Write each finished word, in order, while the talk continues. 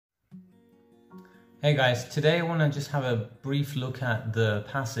Hey guys, today I want to just have a brief look at the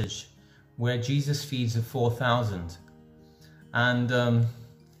passage where Jesus feeds the 4,000. And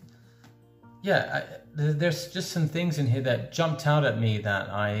there's just some things in here that jumped out at me that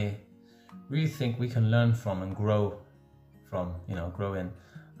I really think we can learn from and grow from, grow in.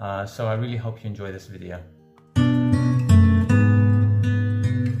 So I really hope you enjoy this video.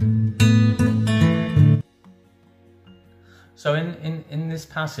 So in this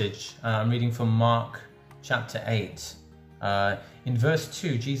passage, I'm reading from Mark chapter 8. In verse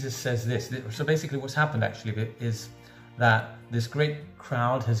 2, Jesus says this. So basically what's happened actually is that this great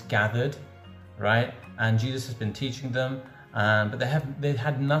crowd has gathered, right? And Jesus has been teaching them, but they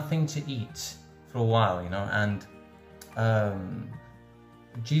had nothing to eat for a while, And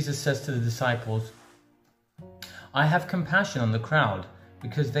Jesus says to the disciples, "I have compassion on the crowd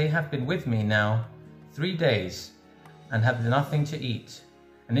because they have been with me now 3 days and have nothing to eat.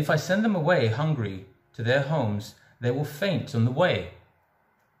 And if I send them away hungry to their homes, they will faint on the way.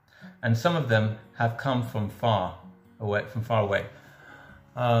 And some of them have come from far away.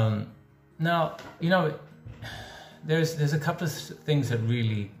 Now, there's a couple of things that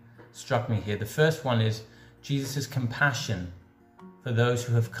really struck me here. The first one is Jesus' compassion for those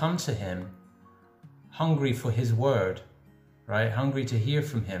who have come to him, hungry for his word, right? Hungry to hear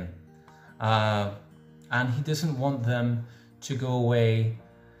from him. And he doesn't want them to go away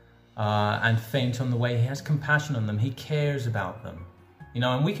and faint on the way. He has compassion on them. He cares about them.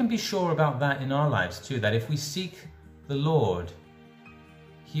 And we can be sure about that in our lives too, that if we seek the Lord,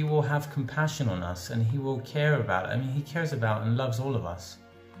 he will have compassion on us and he will care about it. He cares about and loves all of us.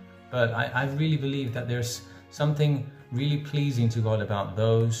 But I really believe that there's something really pleasing to God about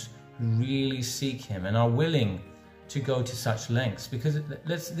those who really seek him and are willing to go to such lengths. Because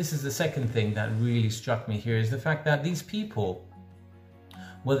this is the second thing that really struck me here, is the fact that these people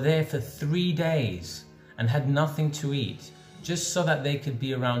were there for 3 days and had nothing to eat just so that they could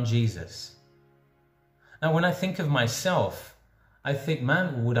be around Jesus. Now when I think of myself, I think,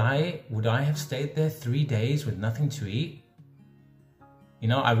 man, would I have stayed there 3 days with nothing to eat?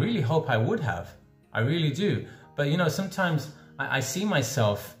 I really hope I would have. I really do. But sometimes I see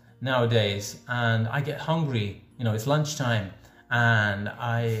myself nowadays and I get hungry. It's lunchtime, and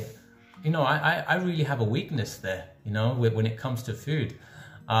I really have a weakness there, when it comes to food.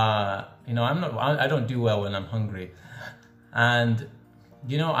 I don't do well when I'm hungry, and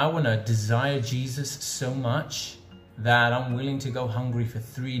I want to desire Jesus so much that I'm willing to go hungry for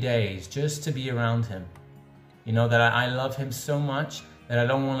 3 days just to be around him. That I love him so much that I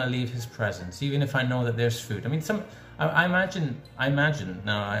don't want to leave his presence, even if I know that there's food. I imagine.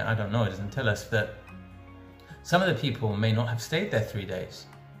 Now I don't know. It doesn't tell us that. Some of the people may not have stayed there 3 days.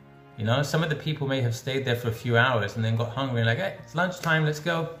 Some of the people may have stayed there for a few hours and then got hungry and like, hey, it's lunchtime, let's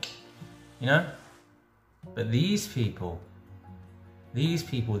go. But these people,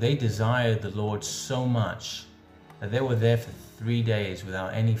 they desired the Lord so much that they were there for 3 days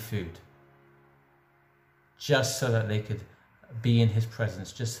without any food. Just so that they could be in his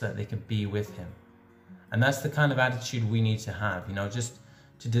presence, just so that they could be with him. And that's the kind of attitude we need to have, just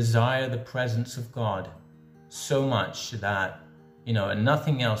to desire the presence of God so much that, and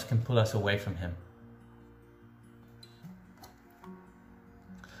nothing else can pull us away from him.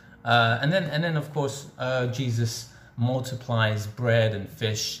 And then of course, Jesus multiplies bread and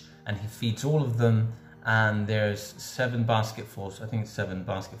fish and he feeds all of them. And there's 7 basketfuls, I think it's 7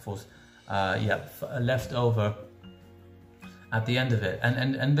 basketfuls, left over at the end of it.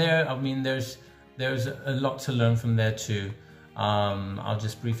 And there, there's a lot to learn from there too. I'll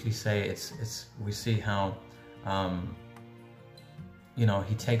just briefly say we see how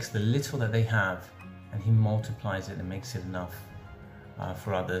he takes the little that they have and he multiplies it and makes it enough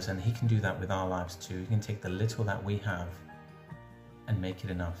for others. And he can do that with our lives too. He can take the little that we have and make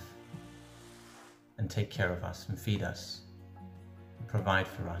it enough and take care of us and feed us and provide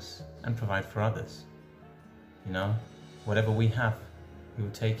for us and provide for others. Whatever we have, he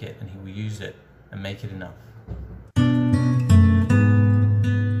will take it and he will use it and make it enough.